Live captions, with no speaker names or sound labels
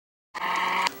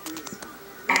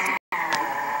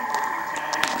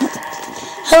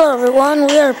Hello everyone,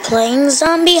 we are playing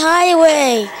Zombie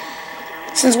Highway.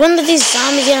 Since when did these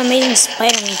zombies get amazing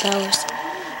Spider-Man powers?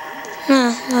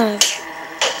 Whatever.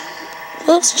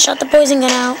 Oops, shot the poison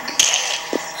gun out.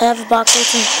 I have a box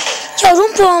open. Yo,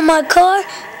 don't pull on my car.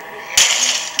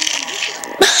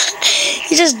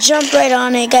 He just jumped right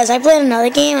on it. Guys, I played another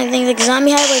game, I think like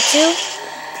Zombie Highway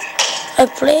 2. I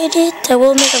played it, I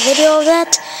will make a video of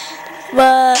that.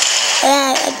 But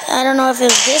I don't know if it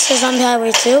was this or Zombie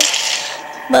Highway 2.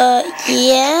 But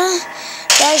yeah,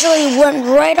 he actually went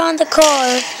right on the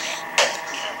car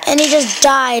and he just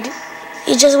died.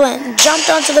 He just jumped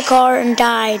onto the car and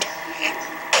died.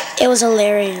 It was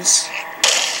hilarious.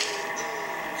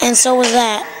 And so was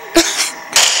that.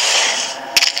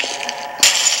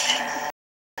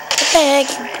 What the heck?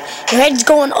 Your head's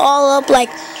going all up like,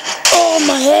 oh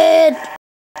my head.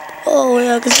 Oh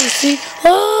yeah, cause you see,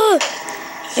 oh,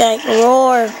 like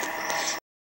roar.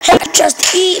 Hey,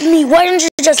 just eat me. Why didn't you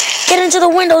just get into the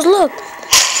windows? Look.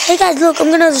 Hey guys, look.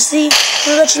 I'm gonna let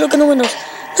you look in the windows.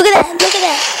 Look at that. Look at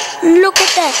that. Look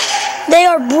at that. They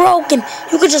are broken.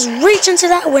 You could just reach into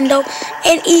that window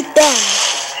and eat them.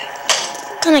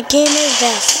 What kind of game is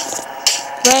that?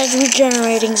 Red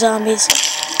regenerating zombies.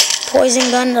 Poison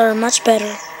guns are much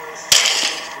better.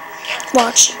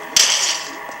 Watch.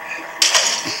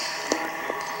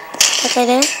 That guy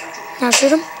there. Now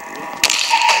shoot him.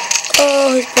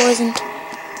 Oh, he's poisoned.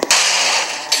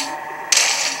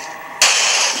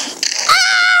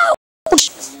 Ouch!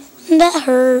 That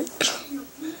hurt.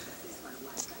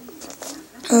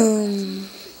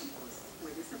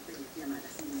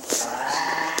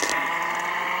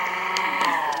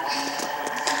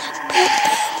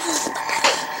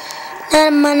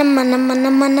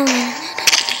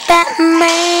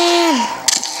 Batman!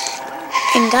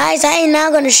 And guys, I am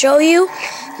now going to show you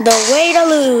the way to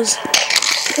lose.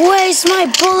 Waste my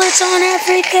bullets on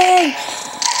everything.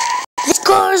 These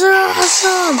cars are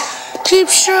awesome. Keep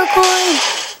circling.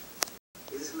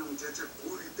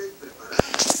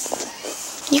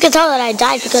 You can tell that I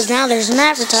died because now there's an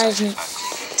advertisement.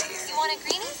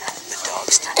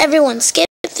 Everyone, skip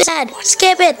this ad.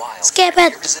 Skip it. Skip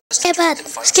it. Skip it.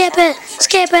 Skip it.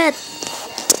 Skip it.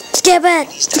 Skip it.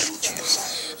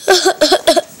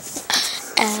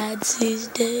 Ads these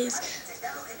days.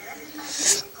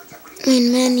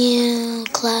 Main menu,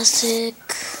 classic,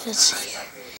 let's see here.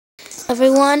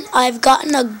 Everyone, I've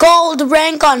gotten a gold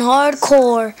rank on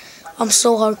hardcore. I'm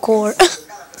so hardcore.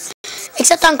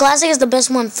 Except on classic is the best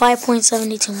one,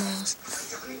 5.72 miles.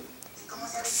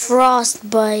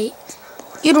 Frostbite.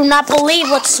 You do not believe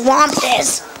what swamp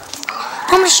is.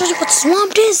 I'm going to show you what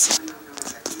swamp is.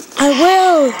 I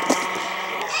will.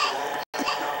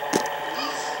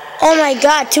 Oh my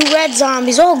god, 2 red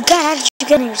zombies. Oh god, how did you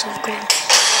get yourself going?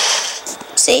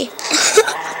 See?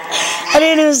 I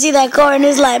didn't even see that car and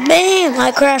it's like, bam!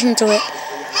 I crashed into it.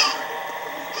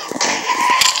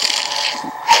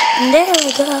 And there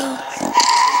we go.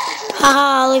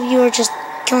 Haha, all of you are just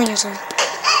killing yourself.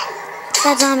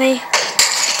 That zombie.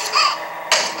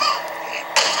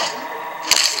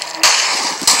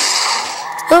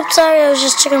 Oops, sorry, I was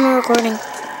just checking my recording.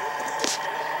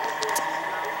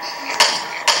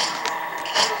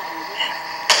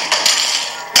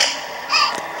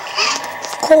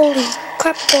 Holy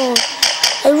crap ball.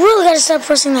 I really gotta stop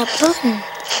pressing that button.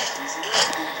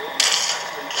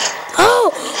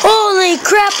 Oh! Holy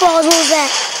crap balls, what was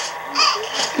that?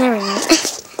 There we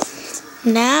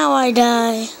go. Now I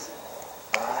die.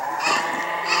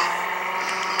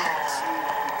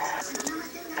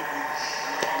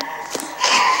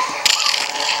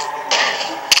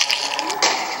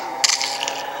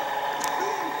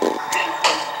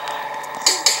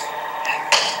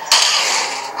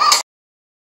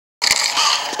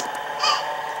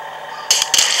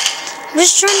 I'm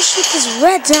just trying to shoot this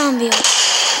red zombie.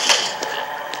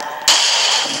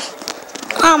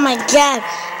 Oh my god.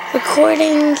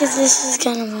 Recording, because this is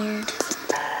kind of hard.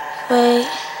 Wait.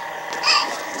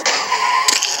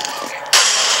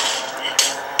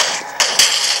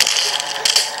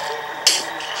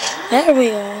 There we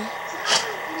go.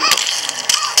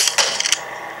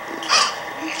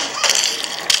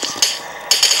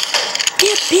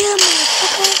 Pew pew,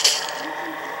 motherfucker.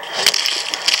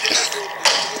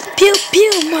 Pew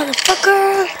pew,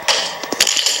 motherfucker.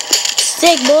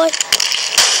 Sick, boy.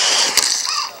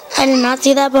 I did not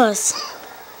see that bus.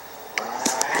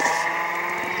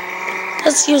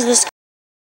 Let's use this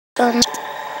gun.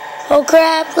 Oh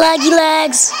crap, laggy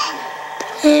lags.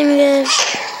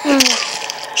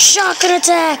 Shotgun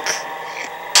attack.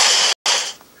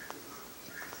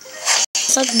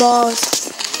 Suck balls.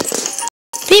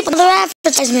 People, the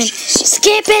advertisement.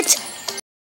 Skip it.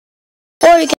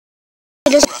 Or you can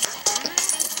just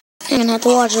have to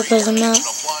watch it because I'm not.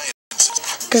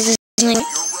 Because this is like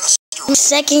my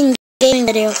second gaming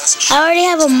video. I already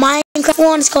have a Minecraft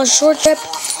one. It's called Short Trip.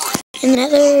 And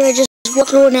another, I just walk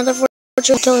through another fortress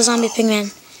to kill a zombie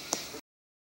pigman.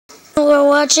 Go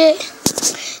watch it.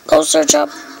 Go search up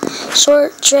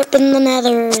Short Trip in the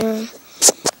Nether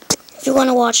if you want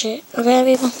to watch it. Okay,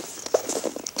 people?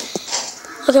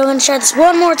 Okay, we're going to try this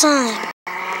one more time.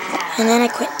 And then I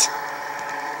quit.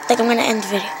 I think I'm going to end the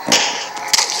video.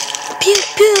 Pew,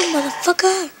 pew,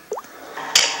 motherfucker.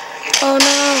 Oh,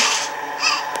 no.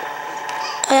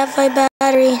 I have my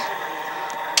battery.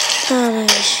 Oh, my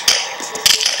gosh.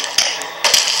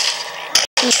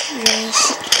 Yes.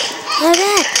 Look at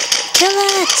that. Kill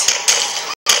it.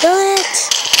 Kill it.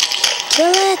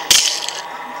 Kill it.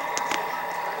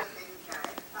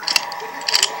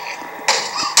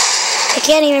 I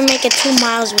can't even make it 2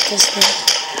 miles with this thing.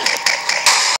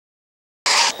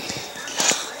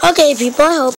 Okay, people,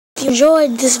 I hope you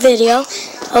enjoyed this video.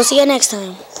 I'll see you next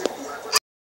time.